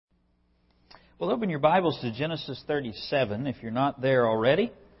Well, open your Bibles to Genesis 37 if you're not there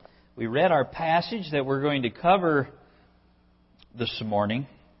already. We read our passage that we're going to cover this morning.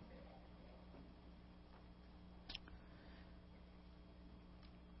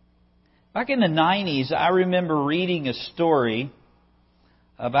 Back in the 90s, I remember reading a story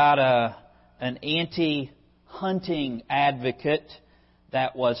about an anti-hunting advocate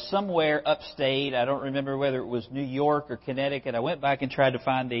that was somewhere upstate. I don't remember whether it was New York or Connecticut. I went back and tried to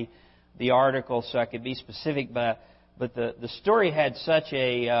find the article so I could be specific, but the story had such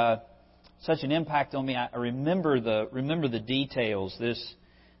an impact on me. I remember the details.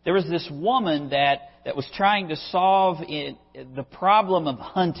 There was this woman that was trying to solve the problem of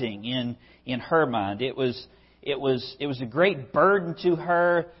hunting in her mind. It was a great burden to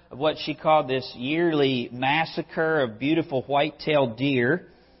her of what she called this yearly massacre of beautiful white-tailed deer.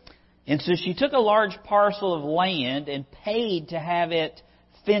 And so she took a large parcel of land and paid to have it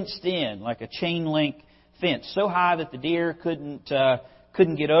fenced in, like a chain link fence, so high that the deer couldn't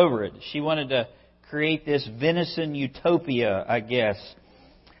get over it. She wanted to create this venison utopia, I guess.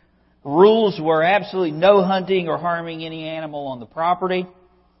 Rules were absolutely no hunting or harming any animal on the property.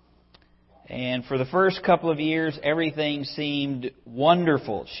 And for the first couple of years, everything seemed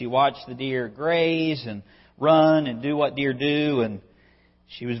wonderful. She watched the deer graze and run and do what deer do, and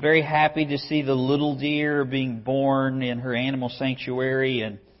she was very happy to see the little deer being born in her animal sanctuary.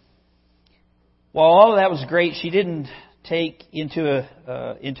 And while all of that was great, she didn't take into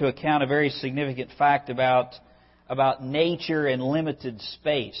account a very significant fact about nature and limited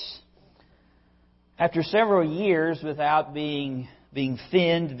space. After several years without being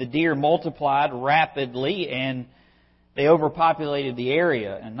thinned, the deer multiplied rapidly and they overpopulated the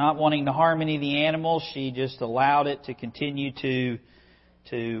area. And not wanting to harm any of the animals, she just allowed it to continue to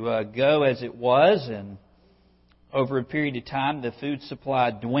go as it was, and over a period of time the food supply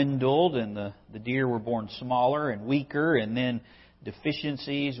dwindled and the deer were born smaller and weaker, and then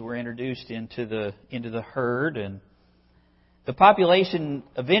deficiencies were introduced into the herd, and the population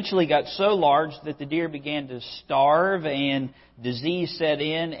eventually got so large that the deer began to starve and disease set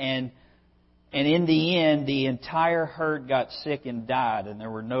in, and in the end the entire herd got sick and died, and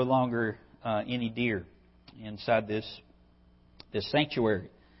there were no longer any deer inside this sanctuary.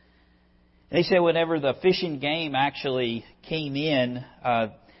 And they said whenever the fish and game actually came in,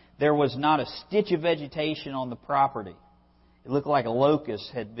 there was not a stitch of vegetation on the property. It looked like a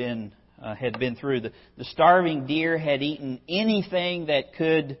locust had been through. The starving deer had eaten anything that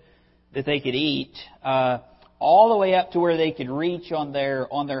they could eat, all the way up to where they could reach on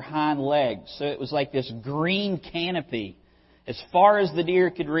their hind legs. So it was like this green canopy as far as the deer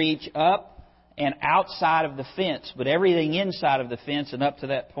could reach up and outside of the fence, but everything inside of the fence and up to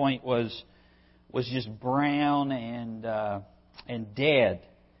that point was just brown and dead.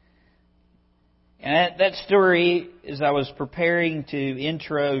 And that story, as I was preparing to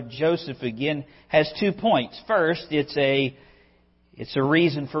intro Joseph again, has 2 points. First, it's a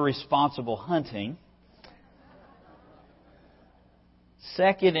reason for responsible hunting.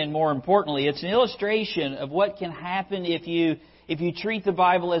 Second, and more importantly, it's an illustration of what can happen if you treat the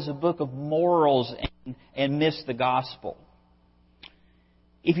Bible as a book of morals and miss the gospel.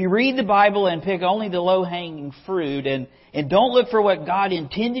 If you read the Bible and pick only the low-hanging fruit and don't look for what God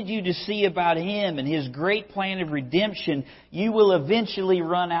intended you to see about Him and His great plan of redemption, you will eventually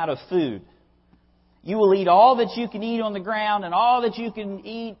run out of food. You will eat all that you can eat on the ground, and all that you can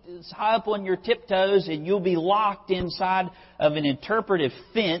eat is high up on your tiptoes, and you'll be locked inside of an interpretive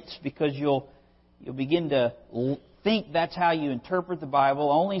fence because you'll begin to think that's how you interpret the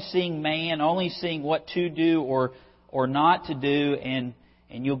Bible, only seeing man, only seeing what to do or not to do, and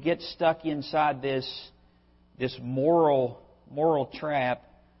you'll get stuck inside this moral trap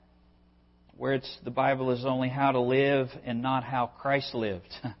where the Bible is only how to live and not how Christ lived.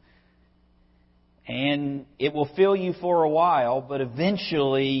 And it will fill you for a while, but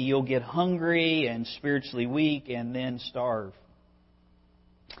eventually you'll get hungry and spiritually weak and then starve.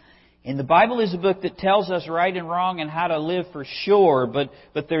 And the Bible is a book that tells us right and wrong and how to live for sure, but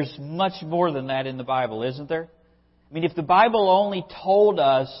there's much more than that in the Bible, isn't there? I mean, if the Bible only told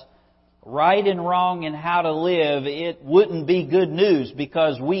us right and wrong and how to live, it wouldn't be good news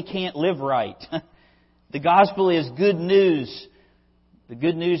because we can't live right. The gospel is good news. The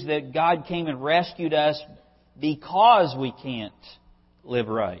good news that God came and rescued us because we can't live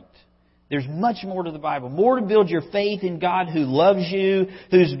right. There's much more to the Bible. More to build your faith in God who loves you,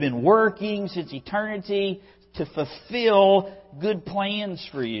 who's been working since eternity to fulfill good plans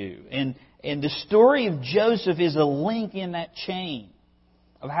for you. And the story of Joseph is a link in that chain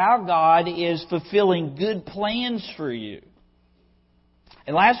of how God is fulfilling good plans for you.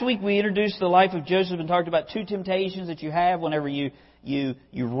 And last week we introduced the life of Joseph and talked about two temptations that you have whenever you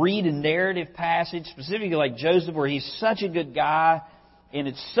read a narrative passage, specifically like Joseph, where he's such a good guy, and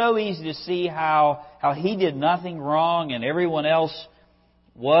it's so easy to see how he did nothing wrong and everyone else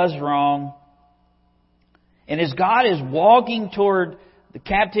was wrong. And as God is walking toward the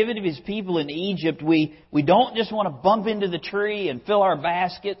captivity of His people in Egypt, we don't just want to bump into the tree and fill our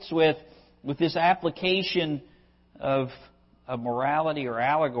baskets with this application of morality or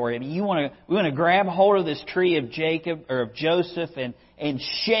allegory. I mean, we want to grab hold of this tree of Jacob or of Joseph and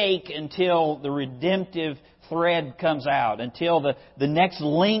shake until the redemptive thread comes out, until the next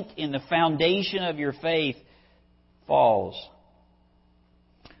link in the foundation of your faith falls.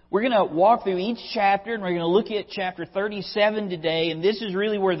 We're going to walk through each chapter, and we're going to look at chapter 37 today, and this is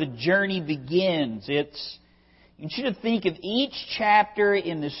really where the journey begins. You should think of each chapter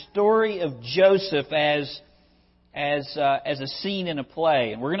in the story of Joseph as a scene in a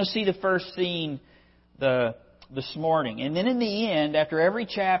play. And we're going to see the first scene this morning. And then in the end, after every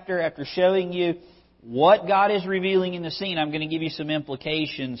chapter, after showing you what God is revealing in the scene, I'm going to give you some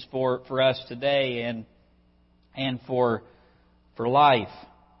implications for us today and for life.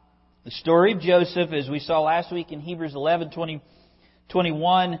 The story of Joseph, as we saw last week in Hebrews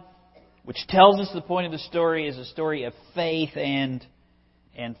 11:20-21, which tells us the point of the story, is a story of faith and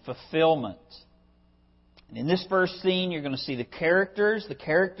fulfillment. And in this first scene, you're going to see the characters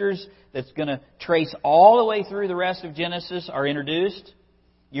that's going to trace all the way through the rest of Genesis are introduced.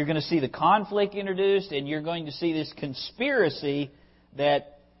 You're going to see the conflict introduced, and you're going to see this conspiracy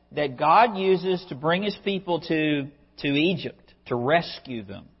that God uses to bring His people to Egypt, to rescue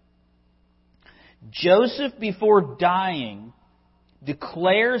them. Joseph, before dying,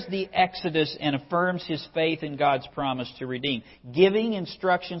 declares the Exodus and affirms his faith in God's promise to redeem, giving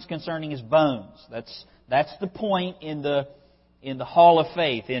instructions concerning his bones. That's the point in the Hall of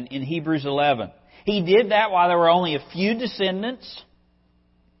Faith in Hebrews 11. He did that while there were only a few descendants.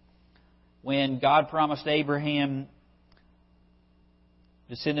 When God promised Abraham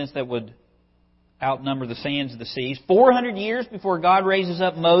descendants that would outnumber the sands of the seas. 400 years before God raises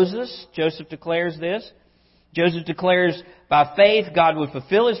up Moses, Joseph declares this. Joseph declares by faith God would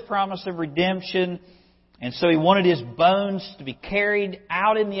fulfill His promise of redemption. And so he wanted his bones to be carried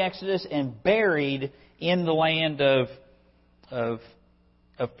out in the Exodus and buried in the land of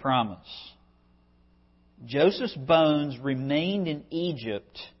promise. Joseph's bones remained in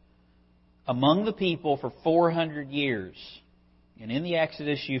Egypt among the people for 400 years. And in the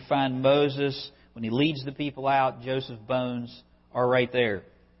Exodus you find Moses, when he leads the people out, Joseph's bones are right there.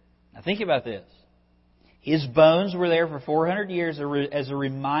 Now think about this. His bones were there for 400 years as a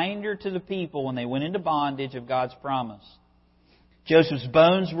reminder to the people when they went into bondage of God's promise. Joseph's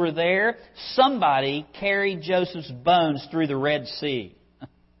bones were there. Somebody carried Joseph's bones through the Red Sea.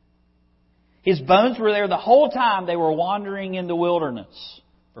 His bones were there the whole time they were wandering in the wilderness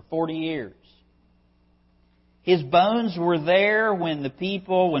for 40 years. His bones were there when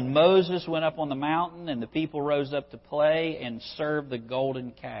Moses went up on the mountain and the people rose up to play and serve the golden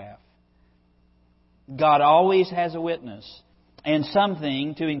calf. God always has a witness and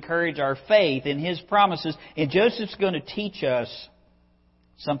something to encourage our faith in His promises. And Joseph's going to teach us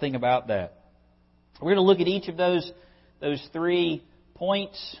something about that. We're going to look at each of those 3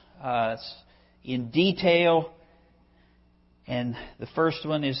 points in detail. And the first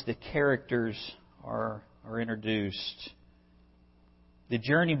one is the characters are introduced. The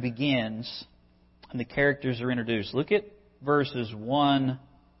journey begins and the characters are introduced. Look at verses 1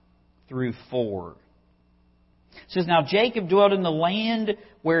 through 4. It says, Now Jacob dwelt in the land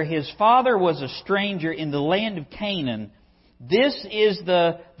where his father was a stranger, in the land of Canaan. This is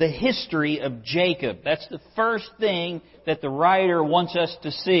the history of Jacob. That's the first thing that the writer wants us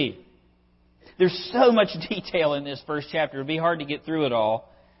to see. There's so much detail in this first chapter. It would be hard to get through it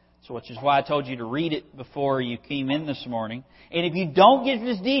all. So which is why I told you to read it before you came in this morning. And if you don't get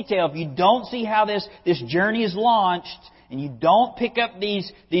this detail, if you don't see how this journey is launched, and you don't pick up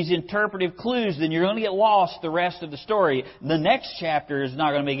these interpretive clues, then you're going to get lost the rest of the story. The next chapter is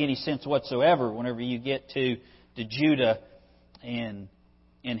not going to make any sense whatsoever whenever you get to Judah and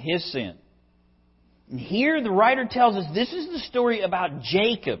his sin. And here the writer tells us this is the story about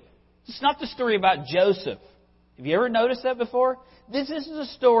Jacob. It's not the story about Joseph. Have you ever noticed that before? This is the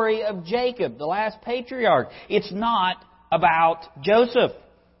story of Jacob, the last patriarch. It's not about Joseph.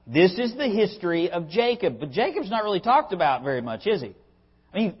 This is the history of Jacob. But Jacob's not really talked about very much, is he?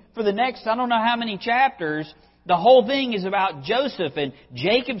 I mean, for the next, I don't know how many chapters, the whole thing is about Joseph. And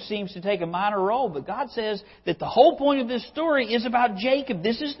Jacob seems to take a minor role. But God says that the whole point of this story is about Jacob.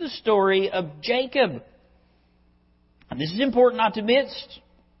 This is the story of Jacob. And this is important not to miss.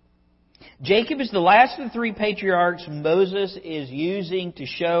 Jacob is the last of the three patriarchs Moses is using to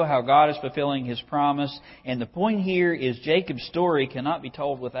show how God is fulfilling His promise. And the point here is Jacob's story cannot be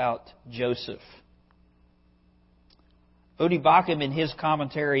told without Joseph. Odie Bacham, in his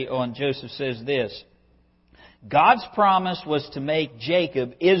commentary on Joseph, says this: God's promise was to make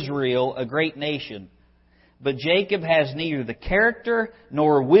Jacob, Israel, a great nation. But Jacob has neither the character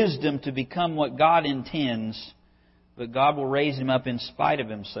nor wisdom to become what God intends, but God will raise him up in spite of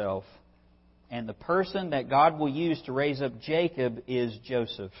himself. And the person that God will use to raise up Jacob is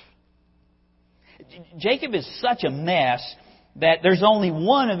Joseph. Jacob is such a mess that there's only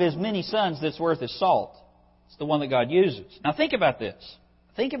one of his many sons that's worth his salt. It's the one that God uses. Now think about this.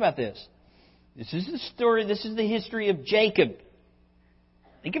 Think about this. This is the story, this is the history of Jacob.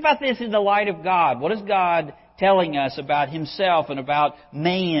 Think about this in the light of God. What is God telling us about Himself and about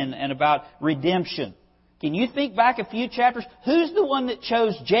man and about redemption? Can you think back a few chapters? Who's the one that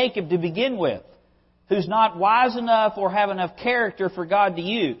chose Jacob to begin with? Who's not wise enough or have enough character for God to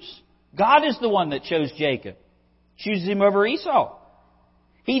use? God is the one that chose Jacob. Chooses him over Esau.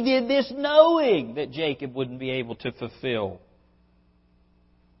 He did this knowing that Jacob wouldn't be able to fulfill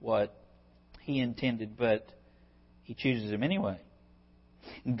what he intended, but He chooses him anyway.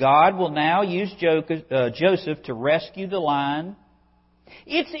 God will now use Joseph to rescue the line.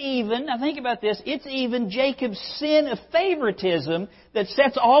 It's even, now think about this, it's even Jacob's sin of favoritism that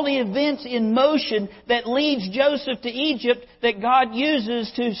sets all the events in motion that leads Joseph to Egypt that God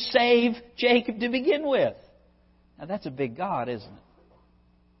uses to save Jacob to begin with. Now that's a big God, isn't it?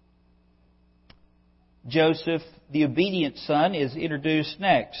 Joseph, the obedient son, is introduced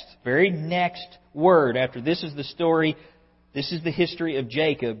next. Very next word after this is the story, this is the history of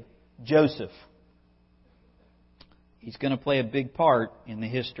Jacob, Joseph. He's going to play a big part in the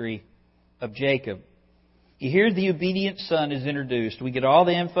history of Jacob. Here the obedient son is introduced. We get all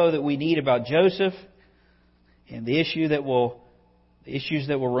the info that we need about Joseph and the issues that will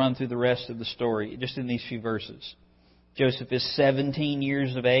run through the rest of the story, just in these few verses. Joseph is 17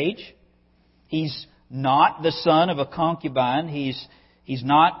 years of age. He's not the son of a concubine. He's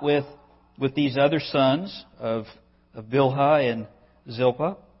not with these other sons of Bilhah and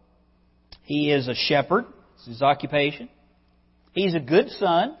Zilpah. He is a shepherd. It's his occupation. He's a good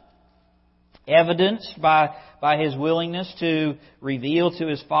son, evidenced by his willingness to reveal to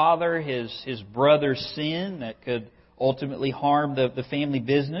his father his brother's sin that could ultimately harm the family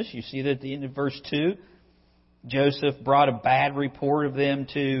business. You see that at the end of verse 2. Joseph brought a bad report of them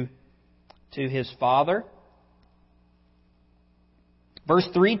to his father. Verse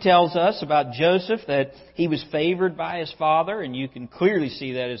 3 tells us about Joseph that he was favored by his father, and you can clearly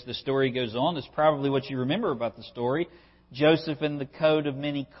see that as the story goes on. That's probably what you remember about the story. Joseph in the coat of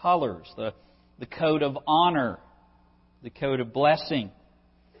many colors, the coat of honor, the coat of blessing.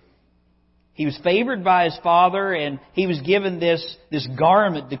 He was favored by his father, and he was given this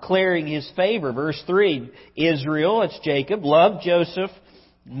garment declaring his favor. Verse 3, Israel, that's Jacob, loved Joseph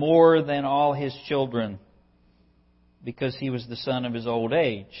more than all his children, because he was the son of his old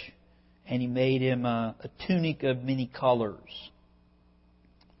age. And he made him a tunic of many colors.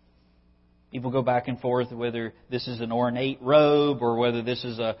 People go back and forth whether this is an ornate robe or whether this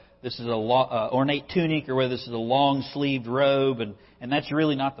is a ornate tunic or whether this is a long-sleeved robe. And that's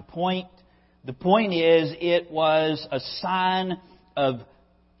really not the point. The point is it was a sign of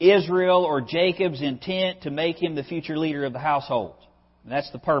Israel or Jacob's intent to make him the future leader of the household. And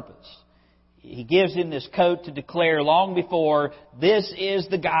that's the purpose. He gives him this coat to declare long before, this is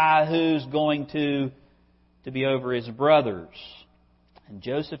the guy who's going to be over his brothers. And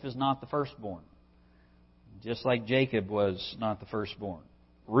Joseph is not the firstborn. Just like Jacob was not the firstborn.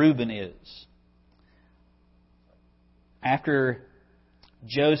 Reuben is. After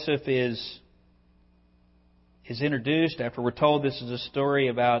Joseph is introduced, after we're told this is a story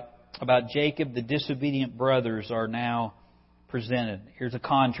about Jacob, the disobedient brothers are now presented. Here's a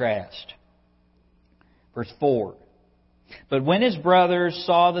contrast. Verse 4. But when his brothers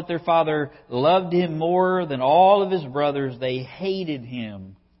saw that their father loved him more than all of his brothers, they hated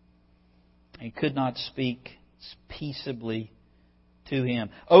him and could not speak peaceably to him.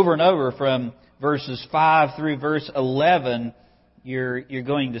 Over and over from verses 5 through verse 11, you're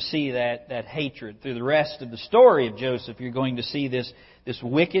going to see that hatred. Through the rest of the story of Joseph, you're going to see this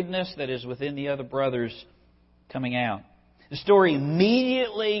wickedness that is within the other brothers coming out. The story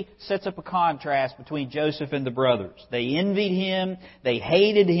immediately sets up a contrast between Joseph and the brothers. They envied him. They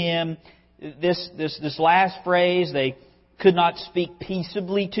hated him. This last phrase, they could not speak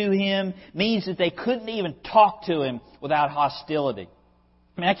peaceably to him, means that they couldn't even talk to him without hostility.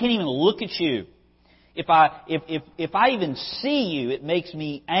 I mean, I can't even look at you If I even see you, it makes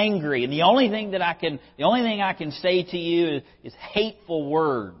me angry. And the only thing I can say to you is hateful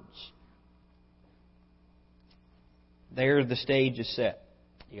words. There the stage is set.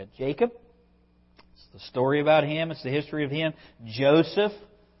 You got Jacob. It's the story about him. It's the history of him. Joseph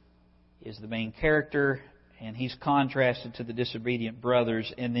is the main character, and he's contrasted to the disobedient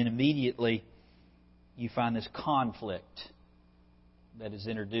brothers. And then immediately you find this conflict that is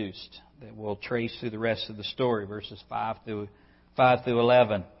introduced that we'll trace through the rest of the story, verses 5 through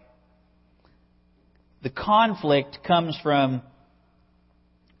 11. The conflict comes from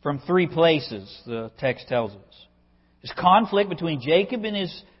three places, the text tells us. This conflict between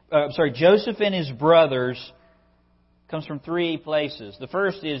Joseph and his brothers comes from three places. The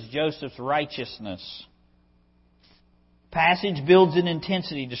first is Joseph's righteousness. Passage builds in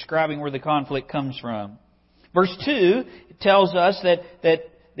intensity describing where the conflict comes from. Verse 2 tells us that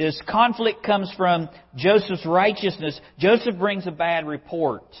this conflict comes from Joseph's righteousness. Joseph brings a bad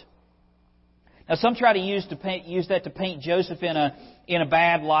report. Now, some try to use that to paint Joseph in a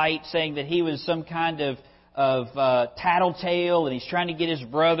bad light, saying that he was some kind of tattletale, and he's trying to get his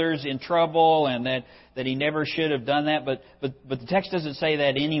brothers in trouble, and that he never should have done that. But the text doesn't say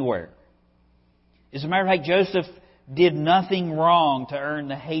that anywhere. As a matter of fact, Joseph did nothing wrong to earn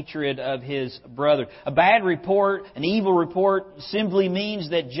the hatred of his brother. A bad report, an evil report, simply means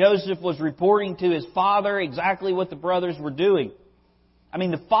that Joseph was reporting to his father exactly what the brothers were doing. I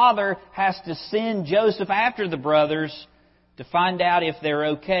mean, the father has to send Joseph after the brothers to find out if they're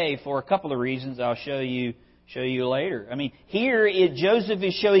okay for a couple of reasons I'll show you later. I mean, here Joseph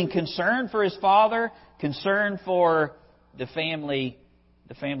is showing concern for his father, concern for the family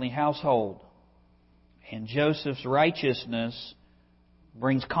household. And Joseph's righteousness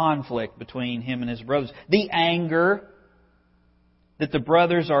brings conflict between him and his brothers. The anger that the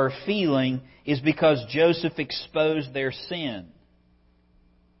brothers are feeling is because Joseph exposed their sin.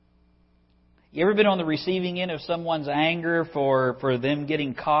 You ever been on the receiving end of someone's anger for them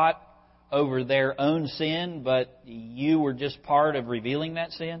getting caught over their own sin, but you were just part of revealing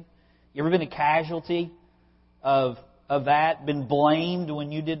that sin? You ever been a casualty of that? Been blamed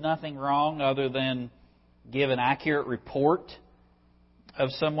when you did nothing wrong other than give an accurate report of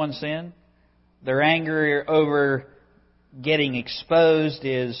someone's sin? Their anger over getting exposed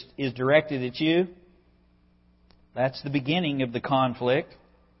is directed at you. That's the beginning of the conflict.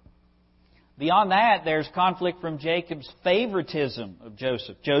 Beyond that, there's conflict from Jacob's favoritism of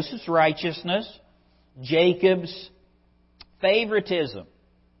Joseph. Joseph's righteousness, Jacob's favoritism.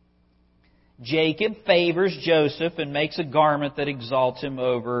 Jacob favors Joseph and makes a garment that exalts him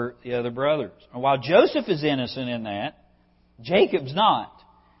over the other brothers. And while Joseph is innocent in that, Jacob's not.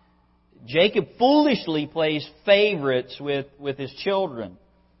 Jacob foolishly plays favorites with his children.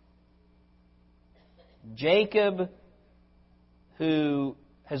 Jacob, who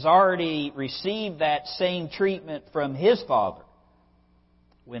has already received that same treatment from his father,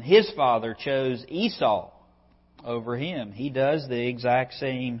 when his father chose Esau over him, he does the exact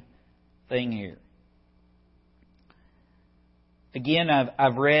same thing here. Again,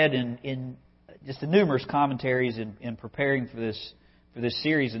 I've read in just the numerous commentaries in preparing for this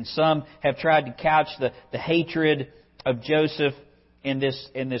series, and some have tried to couch the hatred of Joseph in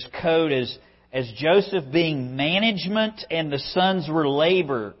this code as Joseph being management and the sons were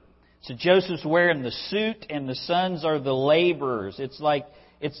labor. So Joseph's wearing the suit and the sons are the laborers. It's like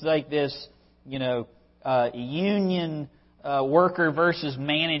this, union worker versus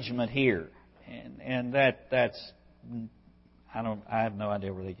management here, and that's I have no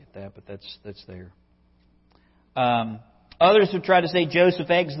idea where they get that, but that's there. Others have tried to say Joseph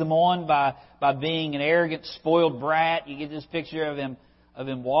eggs them on by being an arrogant, spoiled brat. You get this picture of him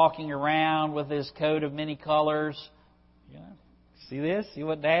walking around with his coat of many colors. See this? See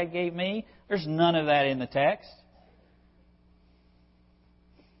what Dad gave me? There's none of that in the text.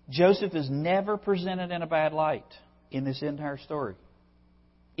 Joseph is never presented in a bad light in this entire story.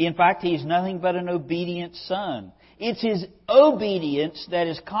 In fact, he's nothing but an obedient son. It's his obedience that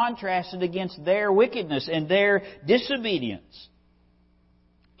is contrasted against their wickedness and their disobedience.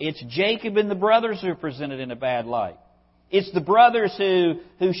 It's Jacob and the brothers who are presented in a bad light. It's the brothers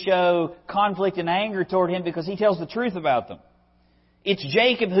who show conflict and anger toward him because he tells the truth about them. It's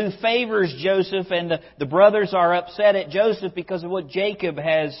Jacob who favors Joseph, and the brothers are upset at Joseph because of what Jacob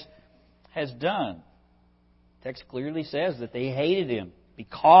has done. The text clearly says that they hated him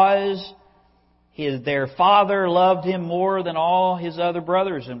because their father loved him more than all his other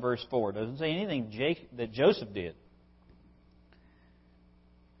brothers in verse 4. It doesn't say anything that Joseph did.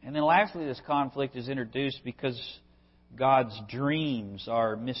 And then lastly, this conflict is introduced because God's dreams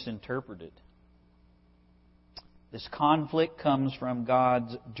are misinterpreted. This conflict comes from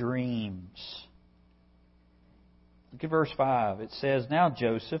God's dreams. Look at verse 5. It says, "Now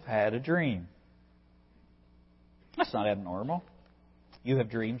Joseph had a dream." That's not abnormal. You have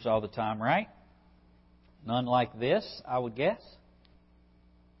dreams all the time, right? None like this, I would guess.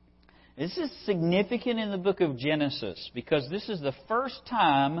 This is significant in the book of Genesis because this is the first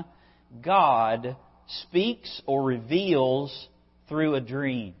time God speaks or reveals through a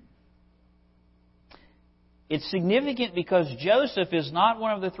dream. It's significant because Joseph is not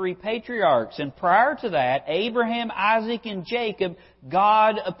one of the three patriarchs. And prior to that, Abraham, Isaac, and Jacob,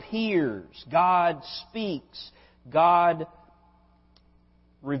 God appears. God speaks. God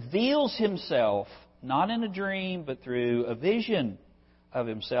reveals Himself, not in a dream, but through a vision of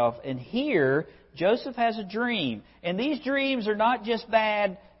Himself. And here, Joseph has a dream. And these dreams are not just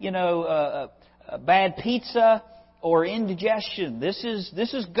bad, bad pizza or indigestion. This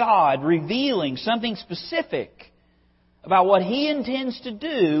is God revealing something specific about what He intends to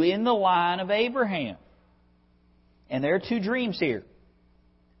do in the line of Abraham. And there are two dreams here.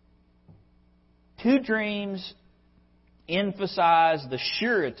 Two dreams emphasize the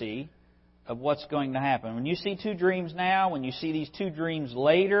surety of what's going to happen. When you see two dreams now, when you see these two dreams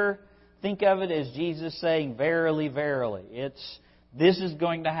later, think of it as Jesus saying, "Verily, verily." This is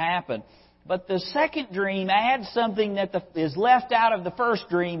going to happen. But the second dream adds something that is left out of the first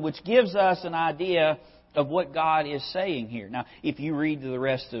dream, which gives us an idea of what God is saying here. Now, if you read the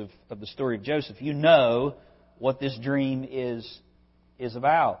rest of the story of Joseph, you know what this dream is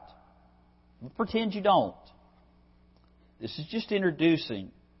about. Pretend you don't. This is just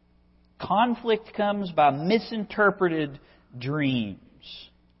introducing. Conflict comes by misinterpreted dreams.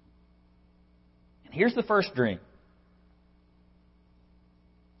 And here's the first dream.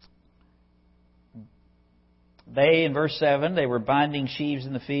 They, in verse 7, they were binding sheaves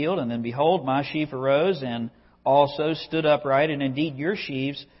in the field, and then behold, my sheaf arose and also stood upright, and indeed your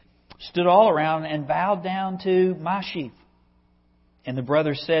sheaves stood all around and bowed down to my sheaf. And the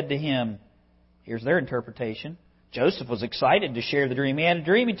brothers said to him, here's their interpretation. Joseph was excited to share the dream. He had a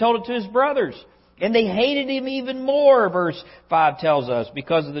dream, he told it to his brothers. And they hated him even more, verse 5 tells us,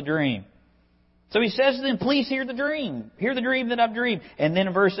 because of the dream. So he says to them, please hear the dream. Hear the dream that I've dreamed. And then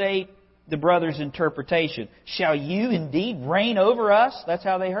in verse 8, the brother's interpretation. Shall you indeed reign over us? That's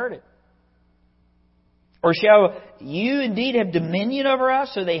how they heard it. Or shall you indeed have dominion over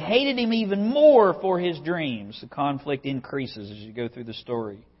us? So they hated him even more for his dreams. The conflict increases as you go through the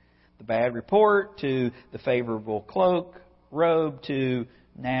story. The bad report to the favorable cloak, robe to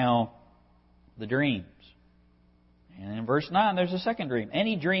now the dreams. And in verse 9 there's a second dream. And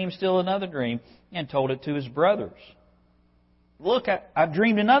he dreamed still another dream and told it to his brothers. Look, I've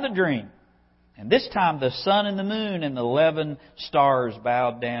dreamed another dream. And this time the sun and the moon and the 11 stars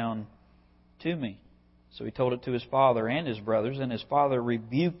bowed down to me. So he told it to his father and his brothers, and his father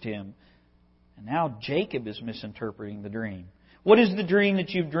rebuked him. And now Jacob is misinterpreting the dream. What is the dream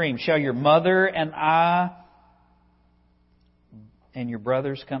that you've dreamed? Shall your mother and I and your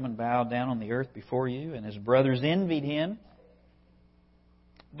brothers come and bow down on the earth before you? And his brothers envied him.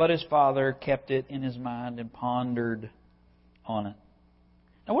 But his father kept it in his mind and pondered on it.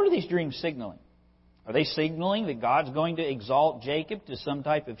 Now, what are these dreams signaling? Are they signaling that God's going to exalt Jacob to some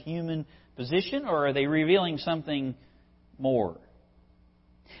type of human position, or are they revealing something more?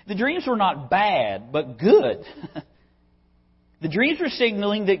 The dreams were not bad, but good. The dreams were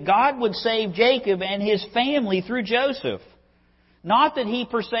signaling that God would save Jacob and his family through Joseph. Not that he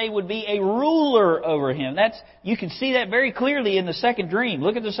per se would be a ruler over him. You can see that very clearly in the second dream.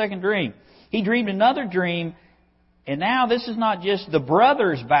 Look at the second dream. He dreamed another dream. And now this is not just the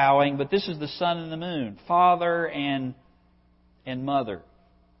brothers bowing, but this is the sun and the moon, father and mother.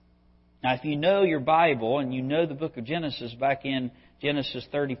 Now, if you know your Bible and you know the book of Genesis, back in Genesis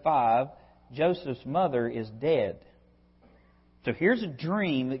 35, Joseph's mother is dead. So here's a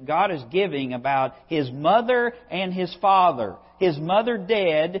dream that God is giving about his mother and his father. His mother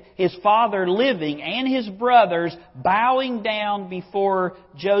dead, his father living, and his brothers bowing down before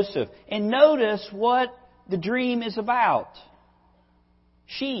Joseph. And notice what the dream is about.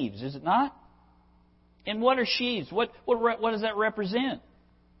 Sheaves, is it not? And what are sheaves? What does that represent?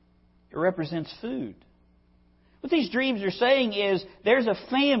 It represents food. What these dreams are saying is there's a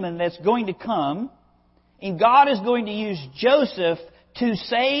famine that's going to come, and God is going to use Joseph to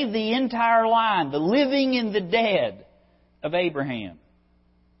save the entire line, the living and the dead of Abraham.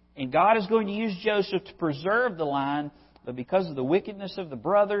 And God is going to use Joseph to preserve the line, but because of the wickedness of the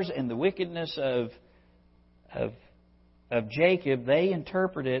brothers and the wickedness of Jacob, they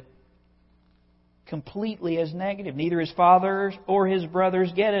interpret it completely as negative. Neither his father or his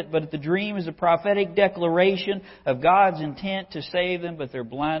brothers get it, but the dream is a prophetic declaration of God's intent to save them, but they're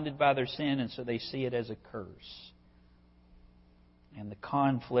blinded by their sin, and so they see it as a curse. And the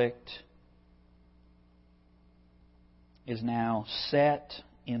conflict is now set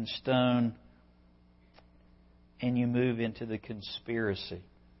in stone, and you move into the conspiracy.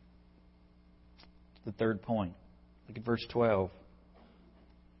 The third point. Look at verse 12.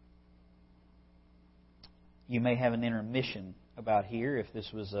 You may have an intermission about here if this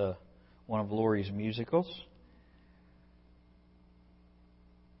was one of Laurie's musicals.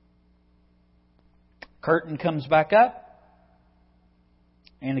 Curtain comes back up,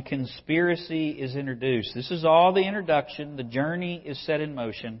 and a conspiracy is introduced. This is all the introduction. The journey is set in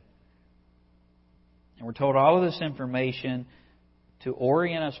motion. And we're told all of this information to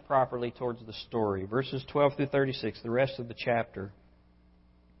orient us properly towards the story. Verses 12 through 36, the rest of the chapter.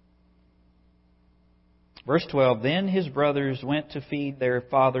 Verse 12, Then his brothers went to feed their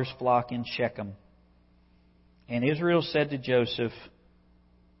father's flock in Shechem. And Israel said to Joseph,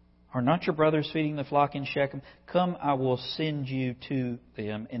 Are not your brothers feeding the flock in Shechem? Come, I will send you to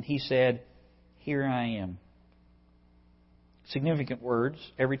them. And he said, Here I am. Significant words.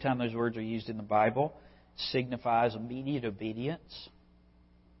 Every time those words are used in the Bible, signifies immediate obedience.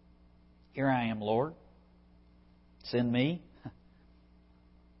 Here I am, Lord. Send me.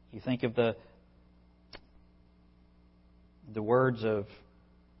 You think of the words of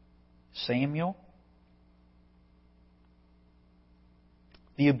Samuel.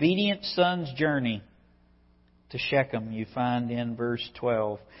 The obedient son's journey to Shechem you find in verse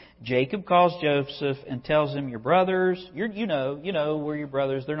 12. Jacob calls Joseph and tells him, Your brothers, you know where your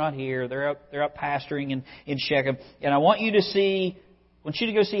brothers, they're not here. They're out pasturing in Shechem. And I want you to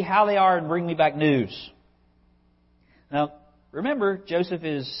go see how they are and bring me back news. Now, remember, Joseph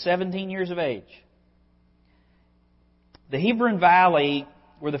is 17 years of age. The Hebron Valley,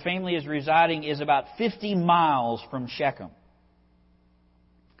 where the family is residing, is about 50 miles from Shechem.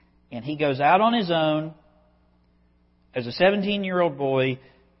 And he goes out on his own as a 17-year-old boy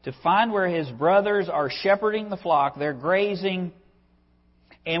to find where his brothers are shepherding the flock. They're grazing.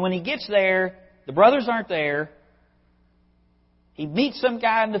 And when he gets there, the brothers aren't there. He meets some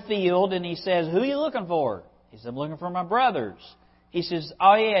guy in the field and he says, Who are you looking for? He says, I'm looking for my brothers. He says,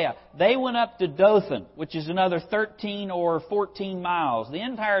 Oh, yeah. They went up to Dothan, which is another 13 or 14 miles. The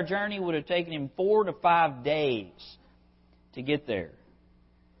entire journey would have taken him 4 to 5 days to get there.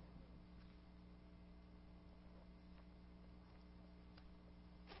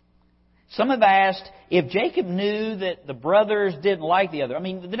 Some have asked if Jacob knew that the brothers didn't like the other. I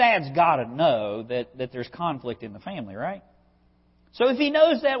mean, the dad's got to know that there's conflict in the family, right? So if he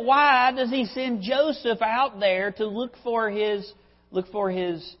knows that, why does he send Joseph out there to look for his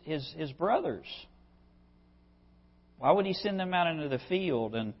brothers? Why would he send them out into the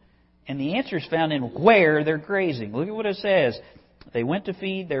field? And the answer is found in where they're grazing. Look at what it says. They went to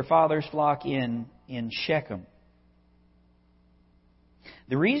feed their father's flock in Shechem.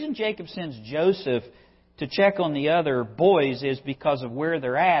 The reason Jacob sends Joseph to check on the other boys is because of where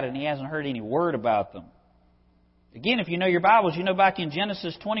they're at, and he hasn't heard any word about them. Again, if you know your Bibles, you know back in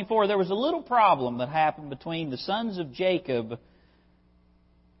Genesis 24, there was a little problem that happened between the sons of Jacob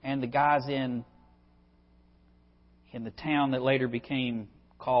and the guys in the town that later became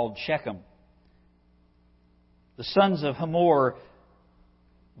called Shechem. The sons of Hamor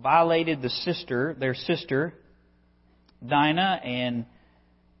violated their sister, Dinah, and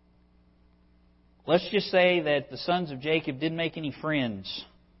let's just say that the sons of Jacob didn't make any friends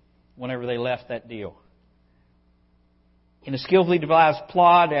whenever they left that deal. In a skillfully devised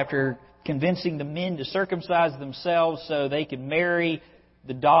plot, after convincing the men to circumcise themselves so they could marry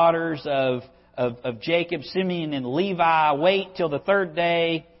the daughters of Jacob, Simeon and Levi, wait till the third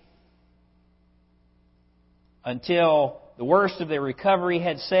day until the worst of their recovery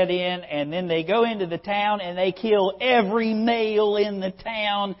had set in, and then they go into the town and they kill every male in the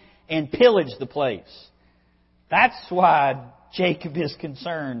town and pillage the place. That's why Jacob is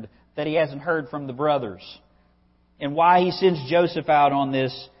concerned that he hasn't heard from the brothers, and why he sends Joseph out on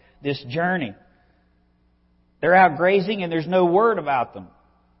this journey. They're out grazing and there's no word about them.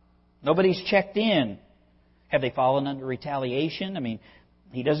 Nobody's checked in. Have they fallen under retaliation? I mean,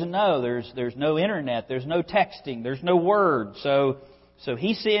 he doesn't know. There's no internet. There's no texting. There's no word. So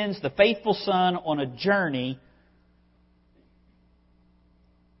he sends the faithful son on a journey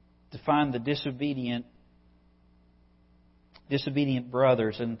to find the disobedient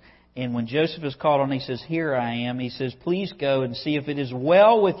brothers. And when Joseph is called on, he says, Here I am. He says, Please go and see if it is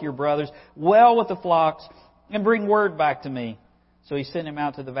well with your brothers, well with the flocks, and bring word back to me. So he sent him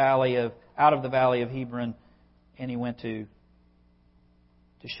out to the valley of out of the valley of Hebron, and he went to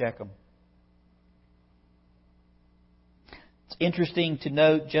Shechem. It's interesting to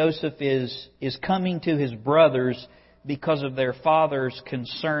note Joseph is coming to his brothers because of their father's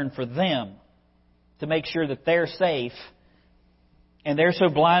concern for them, to make sure that they're safe. And they're so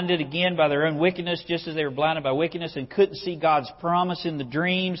blinded again by their own wickedness, just as they were blinded by wickedness and couldn't see God's promise in the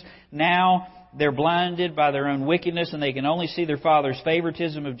dreams. Now they're blinded by their own wickedness and they can only see their father's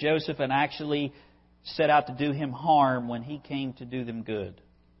favoritism of Joseph and actually set out to do him harm when he came to do them good.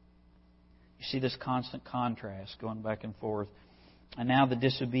 You see this constant contrast going back and forth. And now the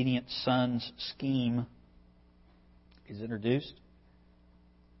disobedient son's scheme is introduced.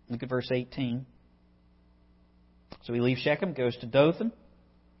 Look at verse 18. So he leaves Shechem, goes to Dothan.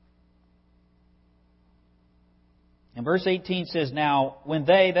 And verse 18 says, now when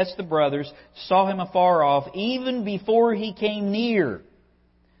they, that's the brothers, saw him afar off, even before he came near.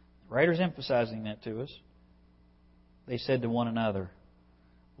 The writer's emphasizing that to us. They said to one another,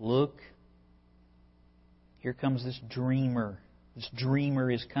 look, here comes this dreamer. This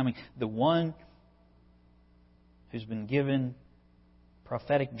dreamer is coming. The one who's been given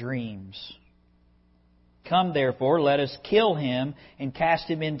prophetic dreams. Come, therefore, let us kill him and cast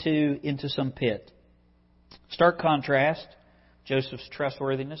him into some pit. Stark contrast, Joseph's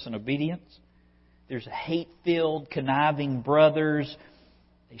trustworthiness and obedience. There's hate-filled, conniving brothers.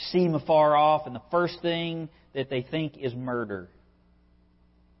 They see him afar off, and the first thing that they think is murder.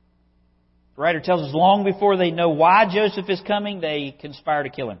 The writer tells us long before they know why Joseph is coming, they conspire to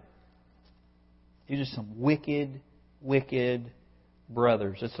kill him. These are some wicked, wicked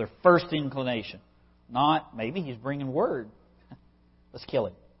brothers. It's their first inclination. Not, maybe he's bringing word. Let's kill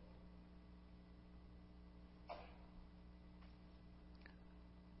him.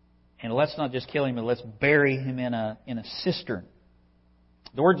 And let's not just kill him, but let's bury him in a cistern.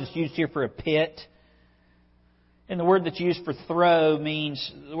 The word that's used here for a pit, and the word that's used for throw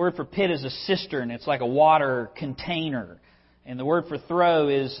means, the word for pit is a cistern. It's like a water container. And the word for throw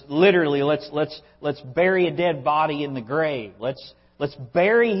is literally, let's bury a dead body in the grave. Let's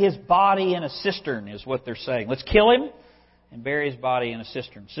bury his body in a cistern, is what they're saying. Let's kill him and bury his body in a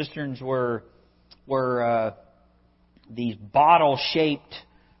cistern. Cisterns were these bottle-shaped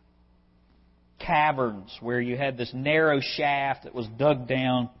caverns where you had this narrow shaft that was dug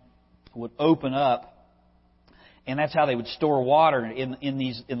down, would open up, and that's how they would store water in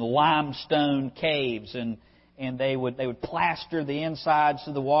the limestone caves, and they would plaster the inside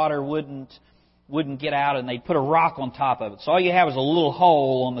so the water wouldn't get out, and they'd put a rock on top of it. So all you have is a little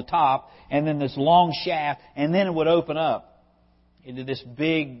hole on the top, and then this long shaft, and then it would open up into this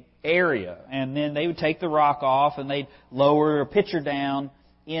big area. And then they would take the rock off, and they'd lower a pitcher down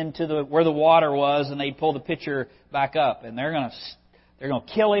into where the water was, and they'd pull the pitcher back up. And they're going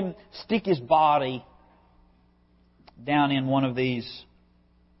to kill him, stick his body down in one of these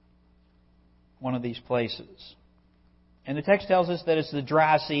places. And the text tells us that it's the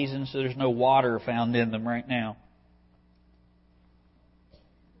dry season, so there's no water found in them right now.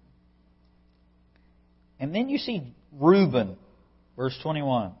 And then you see Reuben, verse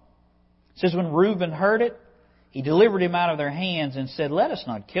 21. It says, when Reuben heard it, he delivered him out of their hands and said, let us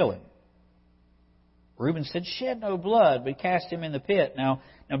not kill him. Reuben said, shed no blood, but cast him in the pit. Now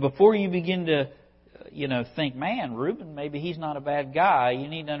before you begin to think, man, Reuben, maybe he's not a bad guy, you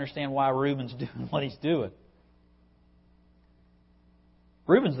need to understand why Reuben's doing what he's doing.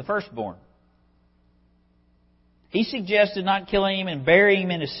 Reuben's the firstborn. He suggested not killing him and burying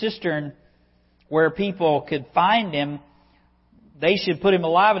him in a cistern where people could find him. They should put him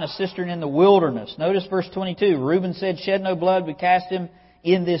alive in a cistern in the wilderness. Notice verse 22. Reuben said, shed no blood, but cast him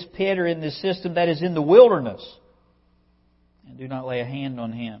in this pit or in this cistern that is in the wilderness. And do not lay a hand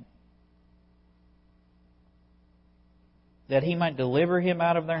on him. That he might deliver him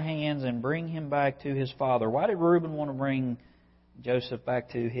out of their hands and bring him back to his father. Why did Reuben want to bring Joseph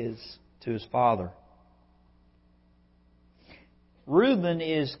back to his father? Reuben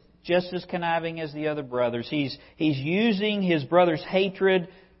is just as conniving as the other brothers. He's using his brother's hatred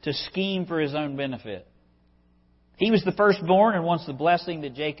to scheme for his own benefit. He was the firstborn and wants the blessing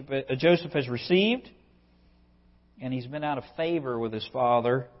that Joseph has received. And he's been out of favor with his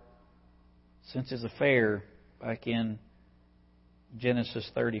father since his affair back in Genesis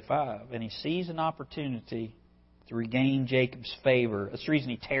 35. And he sees an opportunity to regain Jacob's favor. That's the reason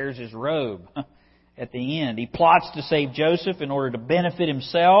he tears his robe at the end. He plots to save Joseph in order to benefit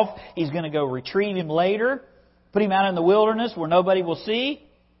himself. He's going to go retrieve him later, put him out in the wilderness where nobody will see,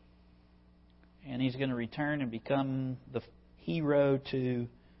 and he's going to return and become the hero to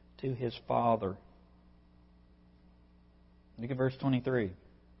his father. Look at verse 23.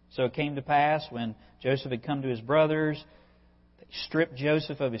 So it came to pass when Joseph had come to his brothers, they stripped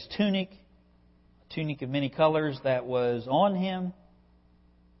Joseph of his tunic, a tunic of many colors that was on him.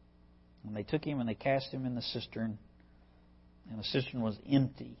 And they took him and they cast him in the cistern. And the cistern was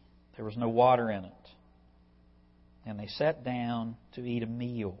empty. There was no water in it. And they sat down to eat a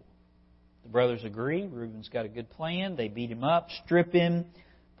meal. The brothers agree. Reuben's got a good plan. They beat him up, strip him,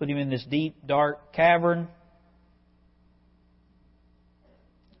 put him in this deep, dark cavern.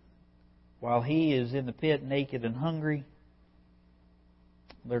 While he is in the pit, naked and hungry,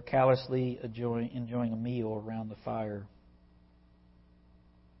 they're callously enjoying a meal around the fire.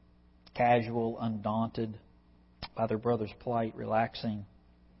 Casual, undaunted by their brother's plight, relaxing.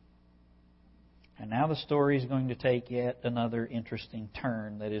 And now the story is going to take yet another interesting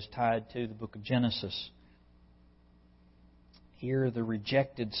turn that is tied to the book of Genesis. Here, the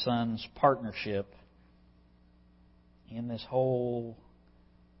rejected son's partnership in this whole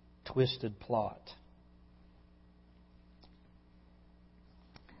twisted plot.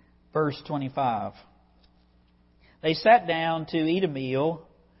 Verse 25. They sat down to eat a meal,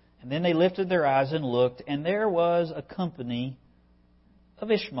 and then they lifted their eyes and looked, and there was a company of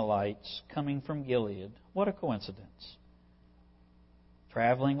Ishmaelites coming from Gilead. What a coincidence.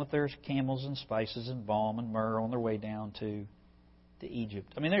 Traveling with their camels and spices and balm and myrrh on their way down to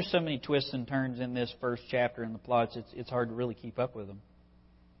Egypt. I mean, there's so many twists and turns in this first chapter in the plots, it's hard to really keep up with them.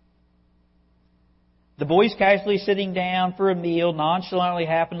 The boys casually sitting down for a meal nonchalantly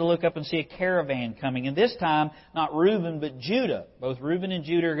happen to look up and see a caravan coming. And this time, not Reuben, but Judah. Both Reuben and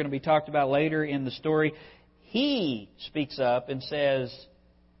Judah are going to be talked about later in the story. He speaks up and says,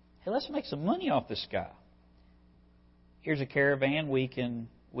 hey, let's make some money off this guy. Here's a caravan, we can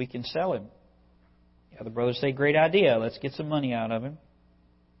sell him. The other brothers say, great idea, let's get some money out of him.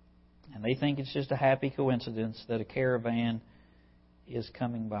 And they think it's just a happy coincidence that a caravan is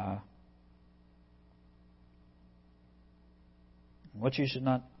coming by. What you should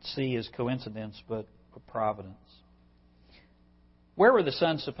not see is coincidence, but providence. Where were the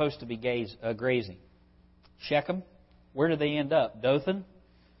sons supposed to be grazing? Shechem. Where did they end up? Dothan.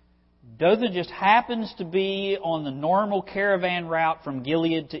 Dothan just happens to be on the normal caravan route from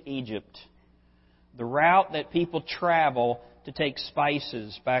Gilead to Egypt. The route that people travel to take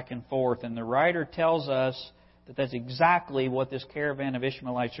spices back and forth. And the writer tells us that that's exactly what this caravan of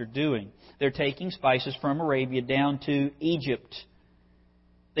Ishmaelites are doing. They're taking spices from Arabia down to Egypt.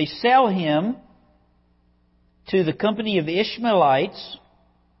 They sell him to the company of Ishmaelites.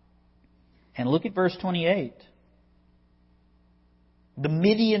 And look at verse 28. The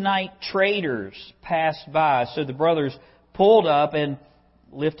Midianite traders passed by. So the brothers pulled up and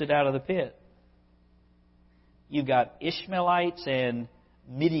lifted out of the pit. You've got Ishmaelites and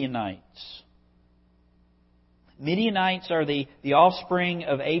Midianites. Midianites are the offspring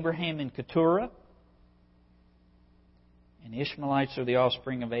of Abraham and Keturah. And Ishmaelites are the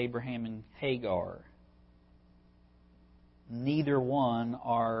offspring of Abraham and Hagar. Neither one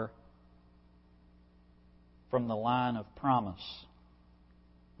are from the line of promise.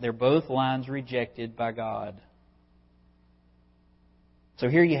 They're both lines rejected by God. So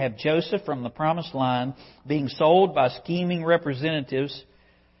here you have Joseph from the promised line being sold by scheming representatives,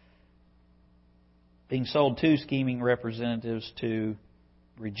 being sold to scheming representatives to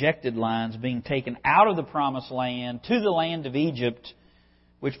rejected lines, being taken out of the promised land to the land of Egypt,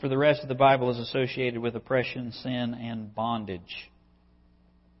 which for the rest of the Bible is associated with oppression, sin, and bondage.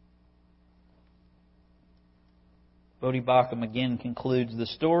 Bodie Bacham again concludes, the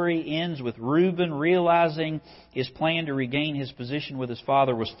story ends with Reuben realizing his plan to regain his position with his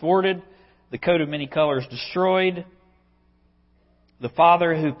father was thwarted, the coat of many colors destroyed. The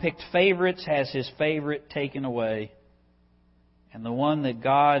father who picked favorites has his favorite taken away. And the one that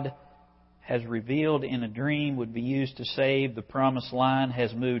God has revealed in a dream would be used to save the promised line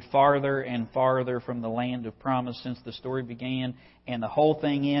has moved farther and farther from the land of promise since the story began. And the whole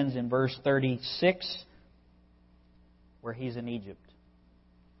thing ends in verse 36, where he's in Egypt.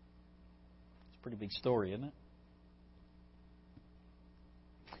 It's a pretty big story, isn't it?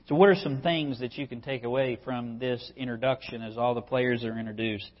 So what are some things that you can take away from this introduction as all the players are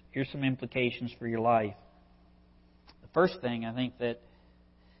introduced? Here's some implications for your life. The first thing I think that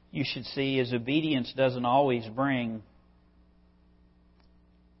you should see is obedience doesn't always bring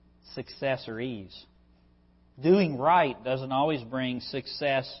success or ease. Doing right doesn't always bring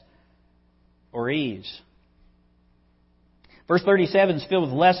success or ease. Verse 37 is filled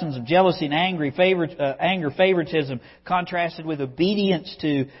with lessons of jealousy and anger, favoritism, contrasted with obedience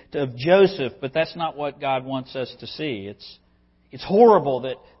of Joseph. But that's not what God wants us to see. It's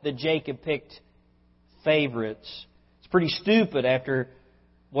horrible that Jacob picked favorites. It's pretty stupid after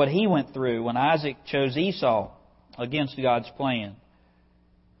what he went through when Isaac chose Esau against God's plan.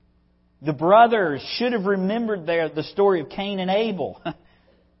 The brothers should have remembered the story of Cain and Abel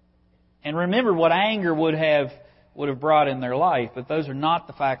and remembered what anger would have brought in their life. But those are not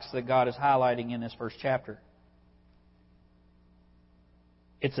the facts that God is highlighting in this first chapter.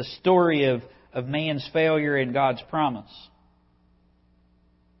 It's a story of man's failure and God's promise.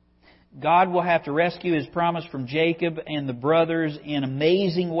 God will have to rescue His promise from Jacob and the brothers in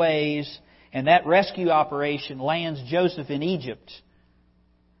amazing ways, and that rescue operation lands Joseph in Egypt.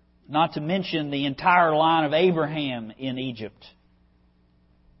 Not to mention the entire line of Abraham in Egypt.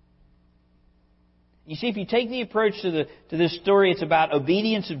 You see, if you take the approach to this story, it's about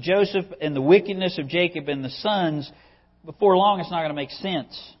obedience of Joseph and the wickedness of Jacob and the sons. Before long, it's not going to make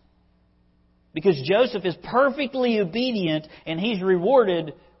sense. Because Joseph is perfectly obedient and he's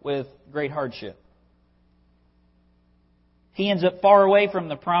rewarded with great hardship. He ends up far away from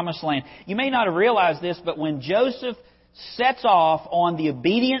the promised land. You may not have realized this, but when Joseph sets off on the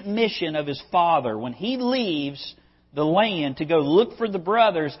obedient mission of his father, when he leaves the land to go look for the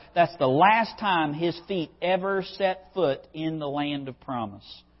brothers, that's the last time his feet ever set foot in the land of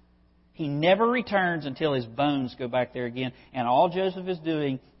promise. He never returns until his bones go back there again. And all Joseph is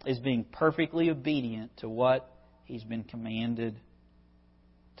doing is being perfectly obedient to what he's been commanded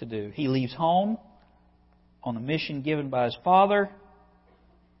to do. He leaves home on the mission given by his father,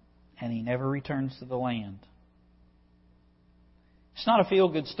 and he never returns to the land. It's not a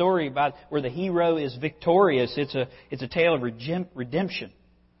feel-good story about where the hero is victorious. It's a tale of redemption.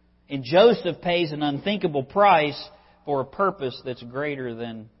 And Joseph pays an unthinkable price for a purpose that's greater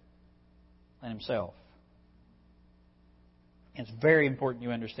than himself. And it's very important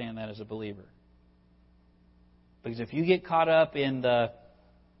you understand that as a believer. Because if you get caught up in the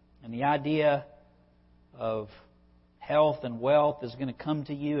idea of health and wealth is going to come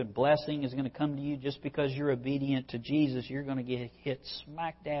to you and blessing is going to come to you just because you're obedient to Jesus, you're going to get hit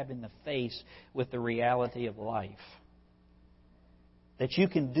smack dab in the face with the reality of life. That you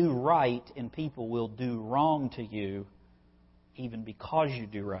can do right and people will do wrong to you even because you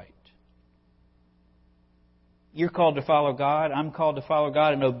do right. You're called to follow God. I'm called to follow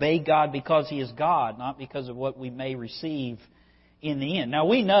God and obey God because He is God, not because of what we may receive in the end. Now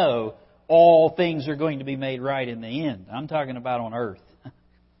we know all things are going to be made right in the end. I'm talking about on earth.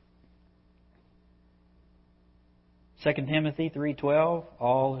 2 Timothy 3:12,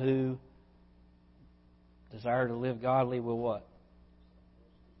 all who desire to live godly will what?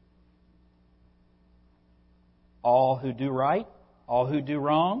 All who do right, all who do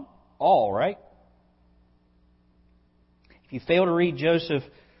wrong, all, right? If you fail to read Joseph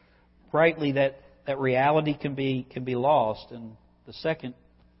rightly, that reality can be lost. And the second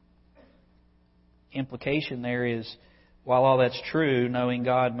implication there is, while all that's true, knowing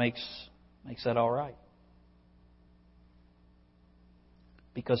God makes that all right.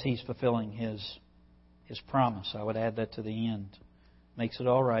 Because He's fulfilling His promise. I would add that to the end. Makes it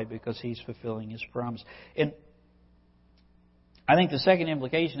all right because He's fulfilling His promise. And I think the second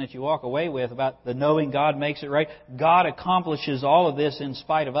implication that you walk away with about the knowing God makes it right, God accomplishes all of this in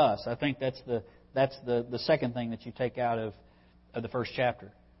spite of us. I think that's the second thing that you take out of the first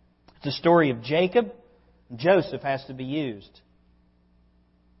chapter. It's the story of Jacob. Joseph has to be used.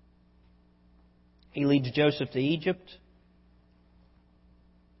 He leads Joseph to Egypt.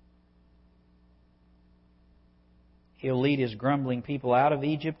 He'll lead his grumbling people out of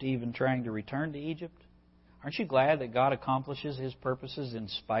Egypt, even trying to return to Egypt. Aren't you glad that God accomplishes His purposes in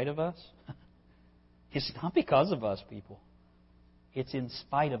spite of us? It's not because of us, people. It's in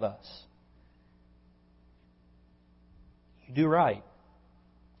spite of us. You do right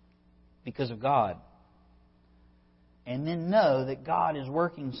because of God. And then know that God is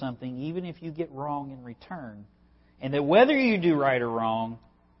working something even if you get wrong in return. And that whether you do right or wrong,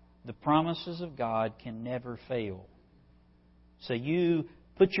 the promises of God can never fail. So you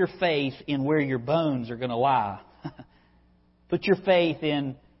put your faith in where your bones are going to lie. Put your faith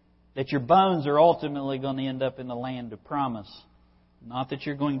in that your bones are ultimately going to end up in the land of promise. Not that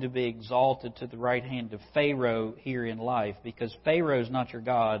you're going to be exalted to the right hand of Pharaoh here in life, because Pharaoh is not your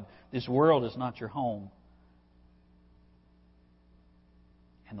God. This world is not your home.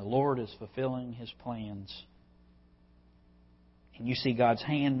 And the Lord is fulfilling His plans. And you see God's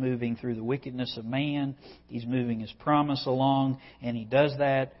hand moving through the wickedness of man. He's moving His promise along. And He does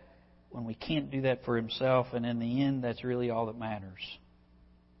that when we can't do that for Himself. And in the end, that's really all that matters.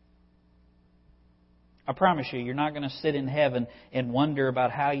 I promise you, you're not going to sit in heaven and wonder about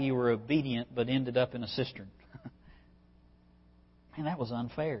how you were obedient but ended up in a cistern. Man, that was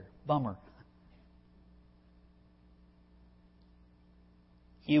unfair. Bummer.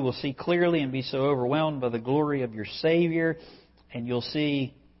 you will see clearly and be so overwhelmed by the glory of your Savior, and you'll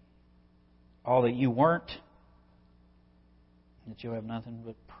see all that you weren't, that you'll have nothing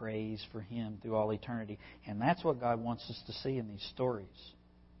but praise for Him through all eternity. And that's what God wants us to see in these stories.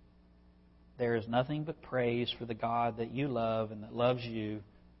 There is nothing but praise for the God that you love and that loves you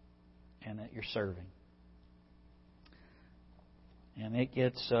and that you're serving. And it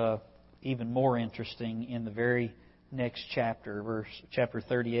gets even more interesting in the very next chapter, chapter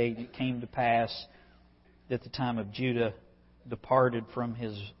 38. It came to pass that the time of Judah departed from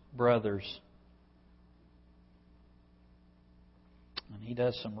his brothers. And he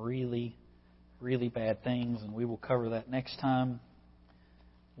does some really, really bad things, and we will cover that next time.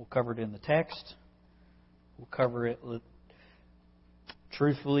 We'll cover it in the text. We'll cover it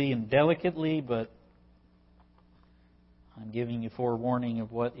truthfully and delicately, but I'm giving you forewarning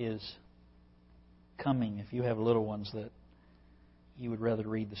of what is coming if you have little ones that you would rather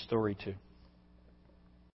read the story to.